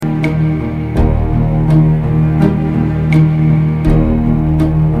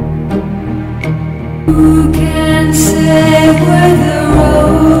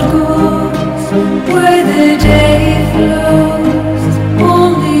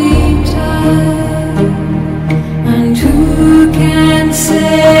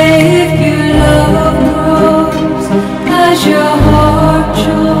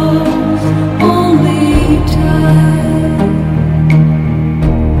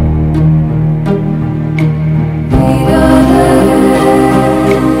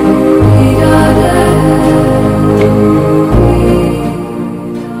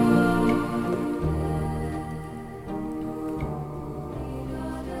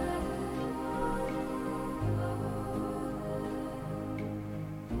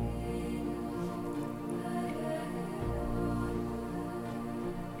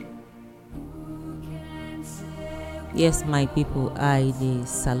Yes, my people, I dey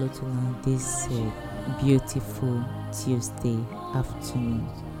salute una this beautiful Tuesday afternoon,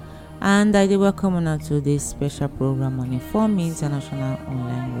 and I dey welcome una to this special program on Inform International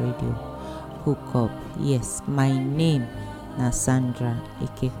Online Radio. Hook up. Yes, my name na Sandra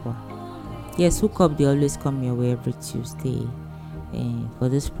Ekekwa. Yes, Hook up dey always come your way every Tuesday. For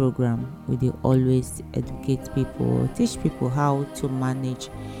this program, we dey always educate people, teach people how to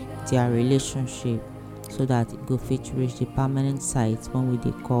manage their relationship, so that it go fit reach the permanent site when we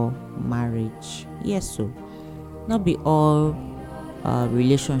dey call marriage. Yes, so not be all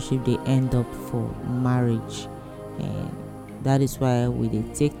relationship they end up for marriage, and that is why we dey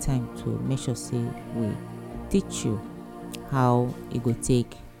take time to make sure say we teach you how it go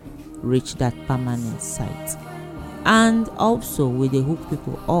take reach that permanent site. And also we dey hook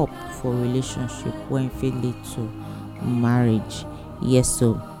people up for relationship when fit lead to marriage. Yes,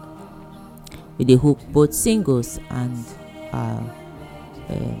 so we dey hook both singles and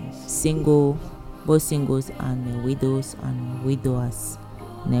both singles and widows and widowers.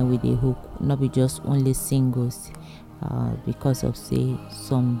 Then we dey hook not be just only singles, because of say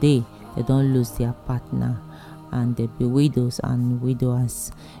someday they don't lose their partner, and they be widows and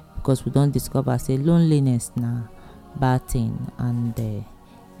widowers, because we don't discover say loneliness na bad thing, and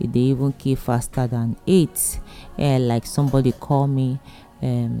it dey even kill faster than AIDS. Like somebody call me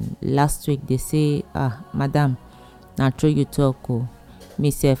last week, they say, madam, na true you talk o,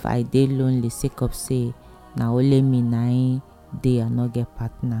 me sef I dey lonely sake of say na only me na dey I no get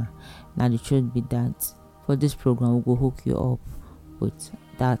partner. Now the truth be that for this program we go hook you up with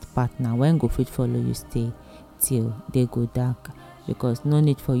that partner when go fit follow you stay till they go dark, because no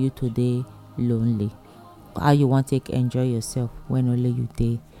need for you to dey lonely. How you want to take enjoy yourself when only you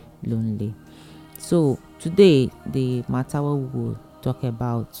dey lonely? So today the matter we will talk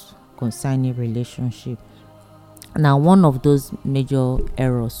about concerning relationship. Now one of those major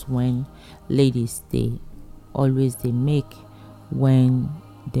errors when ladies they always they make when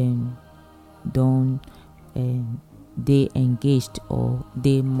them don't they engaged or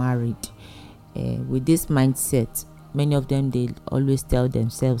they married, with this mindset, many of them they always tell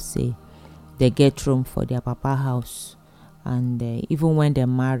themselves say they get room for their papa house, and even when they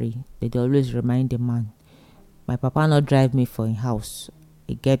marry they always remind the man, my papa not drive me for a house,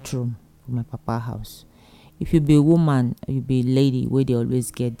 he get room for my papa house. If you be a woman, you be a lady where they always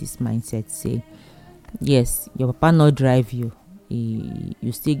get this mindset, say yes, your papa not drive you,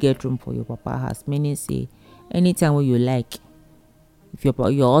 you still get room for your papa house, meaning say anytime when you like, if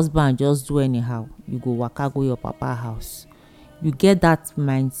your husband just do anyhow, you go waka go your papa house. You get that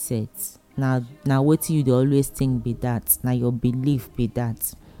mindset. Now what you dey always think be that, now your belief be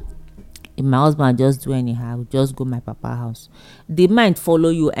that, if my husband just do anyhow, just go my papa house. The mind follow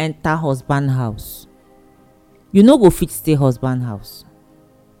you enter husband house, you no go fit stay husband house.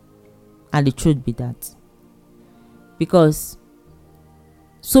 And the truth be that, because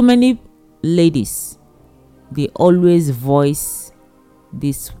so many ladies they always voice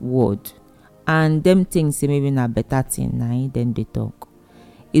this word, and them things say maybe na better thing na then they talk.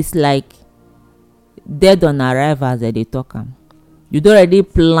 It's like dead on arrival as they talk am. You don already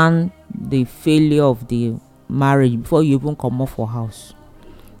plan the failure of the marriage before you even come off for house.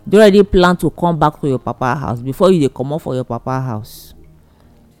 You already plan to come back to your papa house before you dey come off for your papa house.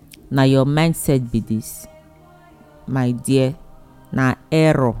 Now your mindset be this, my dear, na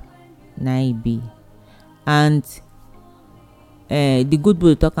error na e be. And the good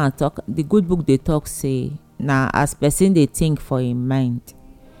book the good book they talk say now as person they think for a mind,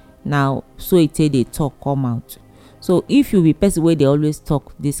 now so it say they talk come out. So if you be person where they always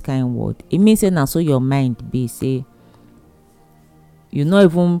talk this kind of word, it means say now so your mind be say you not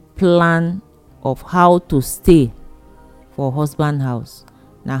even plan of how to stay for husband house.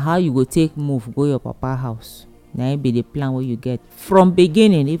 Now how you go take move go your papa house, now it be the plan where you get from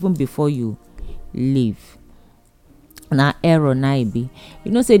beginning, even before you leave. Now error na it be.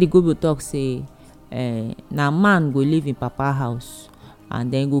 You know say the good book talk say now man go live in papa house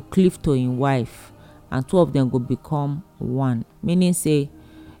and then go cleave to him wife, and two of them go become one, meaning say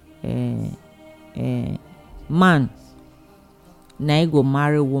man na he go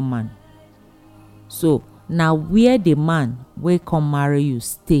marry woman. So now where the man wey come marry you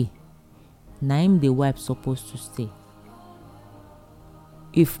stay, na him the wife supposed to stay.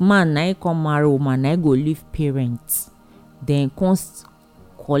 If man na he come marry woman, na he go leave parents, then come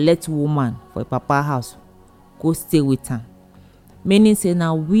collect woman for papa house go stay with am, meaning say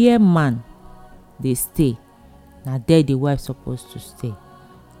now where man they stay, na there the wife supposed to stay.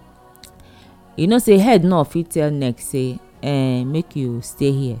 You know say head no fit tell neck say make you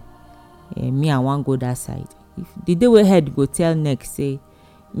stay here, me I wan go that side. if the day wey head go tell neck say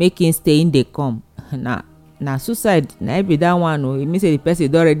make him stay in dey come, na suicide na be that one o. E mean say the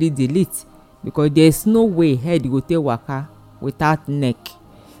person don already delete, because there is no way head go take waka without neck.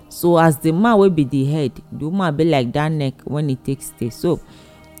 So as the man wey be the head, the woman be like that neck when e take stay. So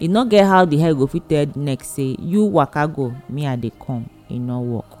e no get how the head go fit tell neck say you waka go, me I dey come. E no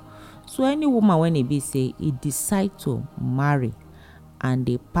work. So any woman when e be say e decide to marry and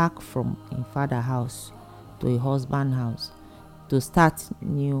dey pack from im father house to im husband house to start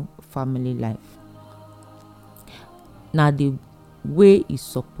new family life, na the way e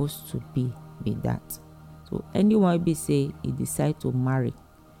suppose to be that. So anyone be say e decide to marry,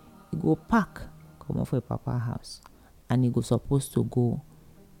 e go pack comot for im papa house and e go suppose to go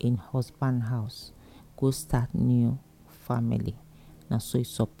in husband house go start new family. Na so e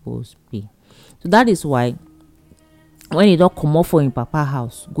suppose be. So that is why when e don comot for im papa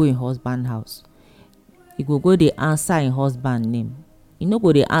house go im husband house, e go dey answer im husband name. E no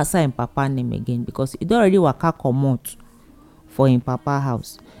go dey answer im papa name again, because e don already waka comot for im papa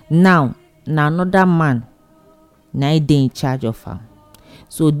house. Now na another man na e dey in charge of am.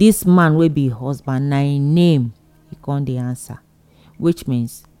 So this man wey be husband, na im name e come dey answer, which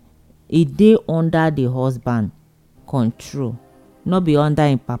means e dey under the husband control, no be under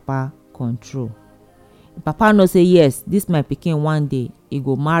im papa control. Papa know say yes, this my pikin one day e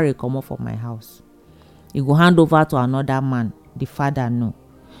go marry comot for my house, e go hand over to another man. The father know.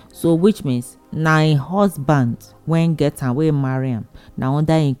 So which means na im husband when get am, wey marry am, na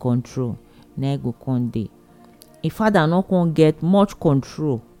under im control na e go come dey. Im father no come get much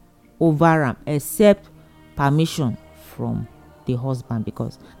control over am except permission from the husband,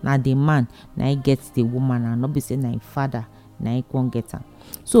 because na the man na e get the woman, and no be say na im father na e come get am.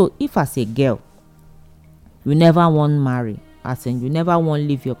 So if as a girl you never wan marry, as in you never wan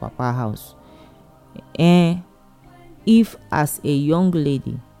leave your papa house, if as a young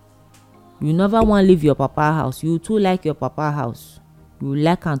lady you never wan leave your papa house, you too like your papa house, you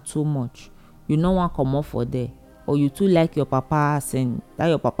like am too much, you no wan comot for there, or you too like your papa as in that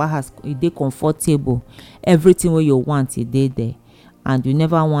your papa house e dey comfortable, everything wey you want e dey there, and you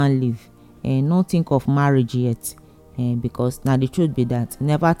never wan leave, no think of marriage yet. Because na the truth be that,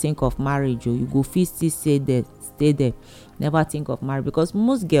 never think of marriage o. You go fit still stay there, never think of marriage, because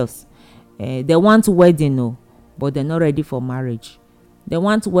most girls they want wedding o, but they're not ready for marriage. They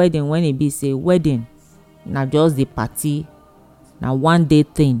want wedding when e be say wedding na just the party, na one day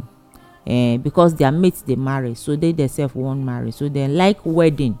thing, because their mates dey marry, so they themselves wan marry, so they like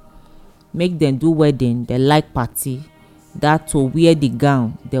wedding, make them do wedding. They like party, that to wear the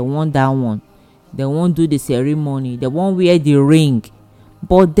gown, they want that one. They won't do the ceremony, they won't wear the ring,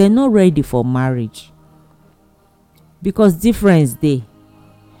 but they're not ready for marriage, because difference dey.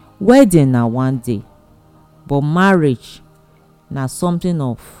 Wedding na one day, but marriage na something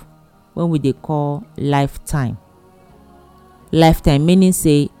of when we dey call lifetime. Lifetime meaning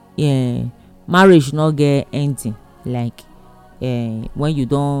say marriage no get ending, like when you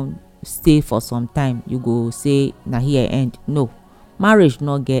don stay for some time you go say na here end. No, marriage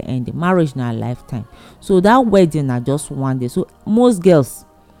no get ending. Marriage na lifetime. So that wedding na just one day. So most girls,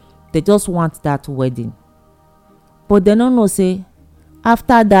 they just want that wedding, but they no know say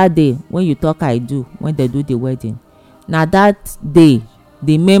after that day when you talk I do, when they do the wedding, na that day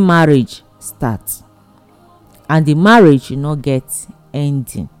the main marriage start, and the marriage no get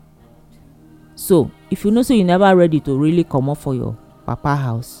ending. So if you know say you never ready to really comot for your papa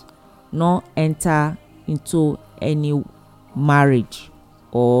house, no enter into any marriage,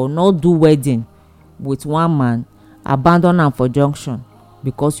 or no do wedding with one man, abandon am for junction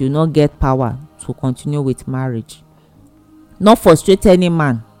because you no get power to continue with marriage. No frustrate any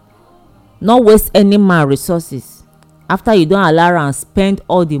man, no waste any man resources after you don allow am spend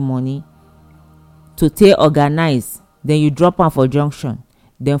all the money to take organize, then you drop am for junction,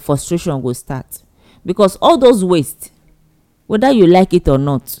 then frustration go start. Because all those waste, whether you like it or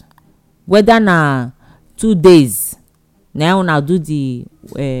not, whether na 2 days na una do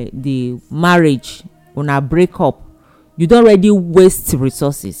the marriage, una break up, you don already waste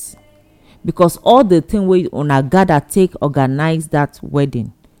resources, because all the thing wey una gather take organize that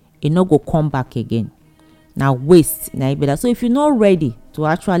wedding, e no go come back again. Na waste na e be that. So if you no ready to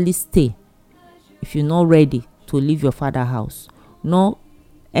actually stay, if you no ready to leave your father house, no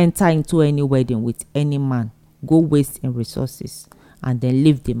enter into any wedding with any man, go waste in resources and then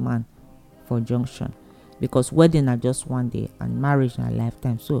leave the man for junction, because wedding na just one day and marriage na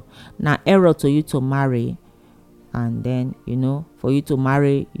lifetime. So na error to you to marry, and then for you to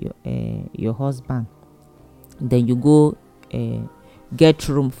marry your husband, then you go get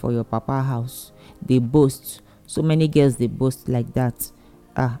room for your papa house, dey boast So many girls they boast like that.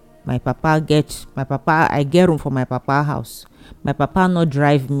 My papa I get room for my papa house. My papa not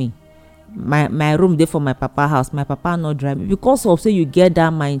drive me. My room there for my papa house. My papa not drive me. Because of say you get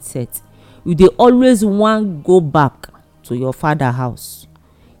that mindset, you dey always want go back to your father house.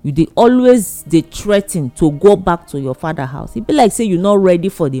 You dey always dey threaten to go back to your father house. It be like say you not ready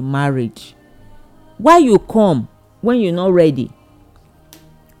for the marriage. Why you come when you not ready?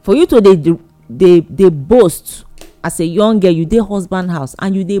 For you to dey boast as a young girl, you dey husband house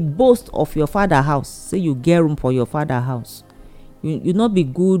and you dey boast of your father house, say you get room for your father house. You not be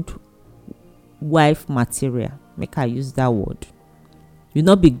good wife material, make I use that word. You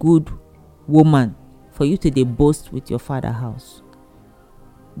not be good woman for you to dey boast with your father house.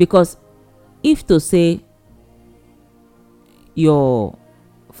 Because if to say your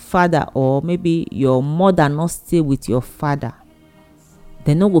father or maybe your mother not stay with your father,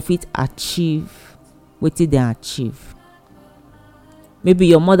 they no go fit achieve wetin they achieve. Maybe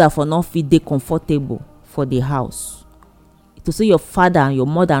your mother for not fit dey comfortable for the house. To say your father and your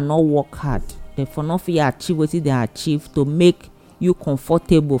mother not work hard, they for not fit achieve wetin they achieve to make you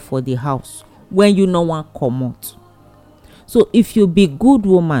comfortable for the house when you no wan comot. So if you be good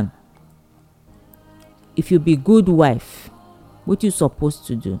woman, if you be good wife, what you supposed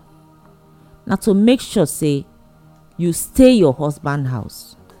to do na to make sure say you stay your husband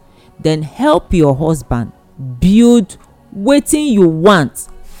house, then help your husband build wetin you want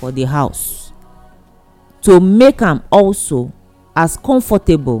for the house, to make am also as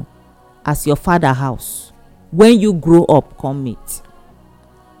comfortable as your father house when you grow up come meet.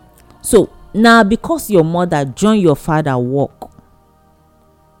 So now because your mother join your father work,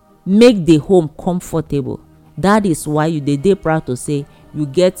 make the home comfortable, that is why you dey proud to say you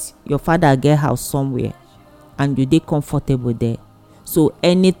get your father get house somewhere and you dey comfortable there. So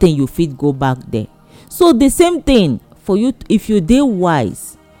anything you fit go back there. So the same thing for you, if you dey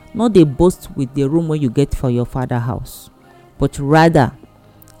wise, not dey boast with the room wey you get for your father house, but rather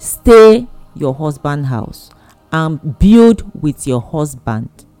stay your husband house and build with your husband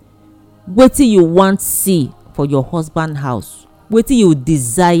wetin you want see for your husband house, wetin you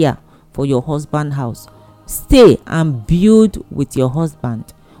desire for your husband house. Stay and build with your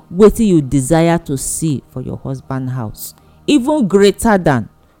husband wetin you desire to see for your husband house, even greater than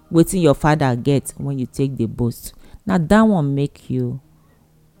wetin your father get when you take the boast. Now that one make you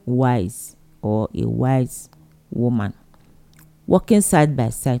wise or a wise woman, working side by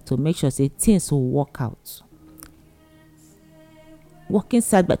side to make sure say things will work out. Working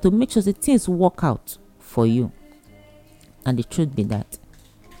side by to make sure say things work out for you. And the truth be that.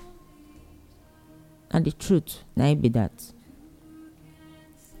 And the truth now be that.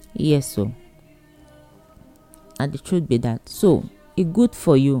 Yes, so. And the truth be that. So it good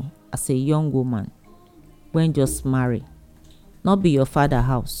for you as a young woman when just marry, not be your father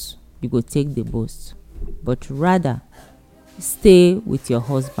house you go take the boast, but rather stay with your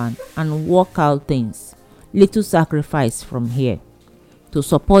husband and work out things, little sacrifice from here to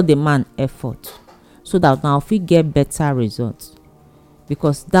support the man effort, so that now if we get better results.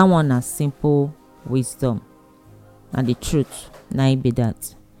 Because that one is simple wisdom and the truth now be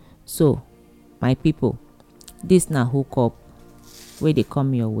that. So my people, this na hook up where they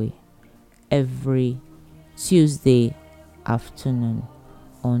come your way every Tuesday afternoon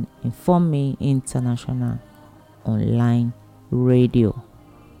on Inform Me International Online Radio.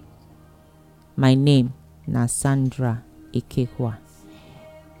 My name na Sandra Ikekwa,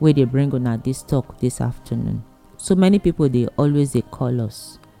 where they bring on this talk this afternoon. So many people they always they call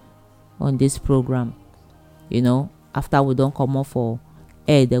us on this program. You know, after we don't come off for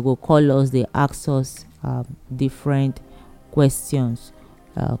air, they go call us, they ask us different questions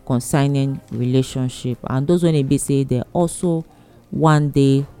concerning relationship, and those when they be say they also one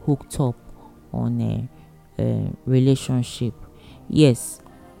day hooked up on a relationship. Yes,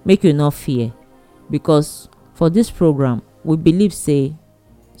 make you not fear, because for this program we believe say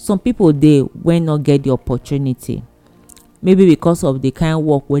some people they will not get the opportunity, maybe because of the kind of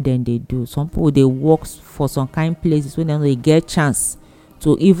work where then they do. Some people they work for some kind of places when they get chance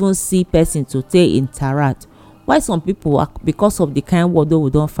to even see person to take interact. Why some people, because of the kind of work that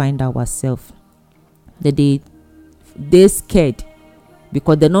we don't find ourselves, that they scared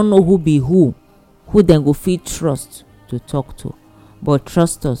because they don't know who be who then go feel trust to talk to. But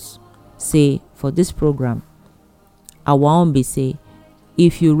trust us, say for this program, I won't be say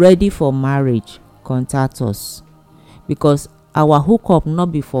if you ready for marriage, contact us, because our hookup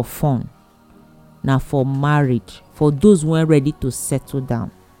not be for fun, now for marriage, for those who are ready to settle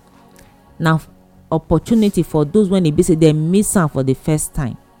down. Now opportunity for those when they be say they miss out for the first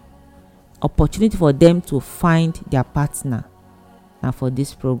time, opportunity for them to find their partner na for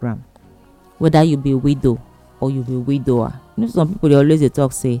this program. Whether you be widow or you be widower. You know, some people they always dey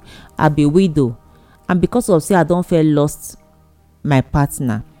talk say I be widow, and because of say I don feel lost my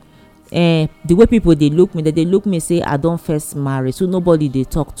partner, the way people they look me say I don first marry, so nobody they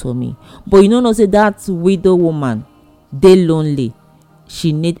talk to me. But you know say that widow woman they lonely,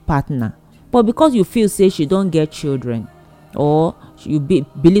 she need partner. But because you feel say she don't get children, or you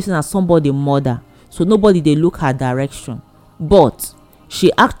believe in somebody mother, so nobody they look her direction, but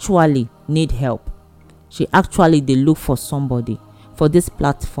she actually need help. She actually they look for somebody. For this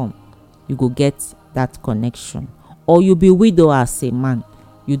platform you go get that connection. Or you be widow as a man,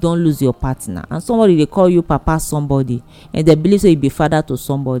 you don't lose your partner, and somebody they call you papa somebody, and they believe say you be father to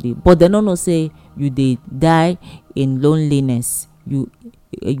somebody, but they don't know say you they die in loneliness. You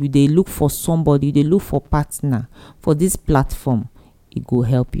they look for somebody, they look for partner. For this platform it go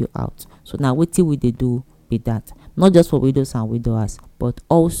help you out. So now what we they do with that, not just for widows and widowers, but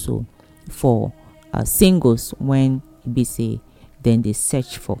also for singles when it be say then they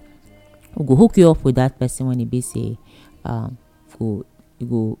search for. We go hook you up with that person when it be say you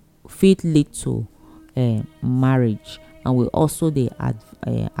go fit lead to marriage. And we also they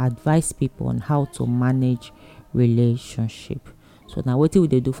advise people on how to manage relationship. So now what we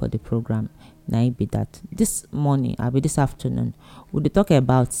they do for the program now it be that this morning this afternoon we talk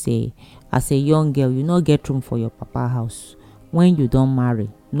about say as a young girl you not get room for your papa house. When you don't marry,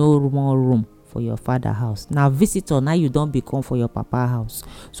 no more room for your father house. Now visitor, now you don't become for your papa house.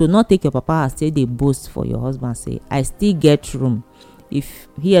 So not take your papa house say they boast for your husband say I still get room. If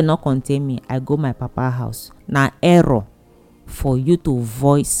here not contain me, I go my papa house. Now error for you to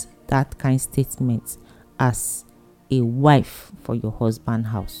voice that kind statement as a wife for your husband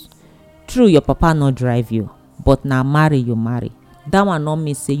house. True, your papa not drive you, but now marry you marry. That one not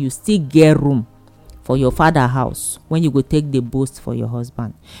mean say you still get room for your father house when you go take the boast for your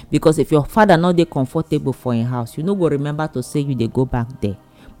husband. Because if your father not dey comfortable for your house, you no go remember to say you dey go back there.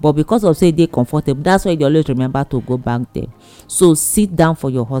 But because of say they comfortable, that's why you always remember to go back there. So sit down for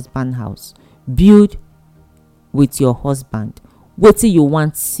your husband house, build with your husband wetin you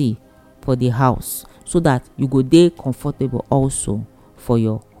want see for the house, so that you go dey comfortable also for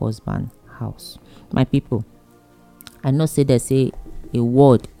your husband house. My people, I know say they say a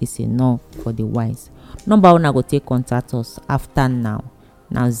word is enough for the wise. Number one, I go take contact us after now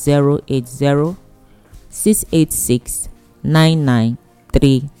 080 686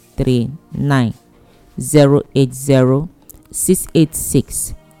 99339 080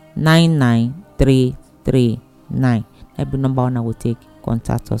 686 99339. Every number one I will take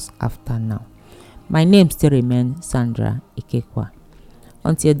contact us after now. My name still remains Sandra Ikekwa.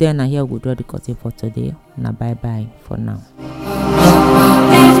 Until then, I here we draw the curtain for today. Now bye bye for now.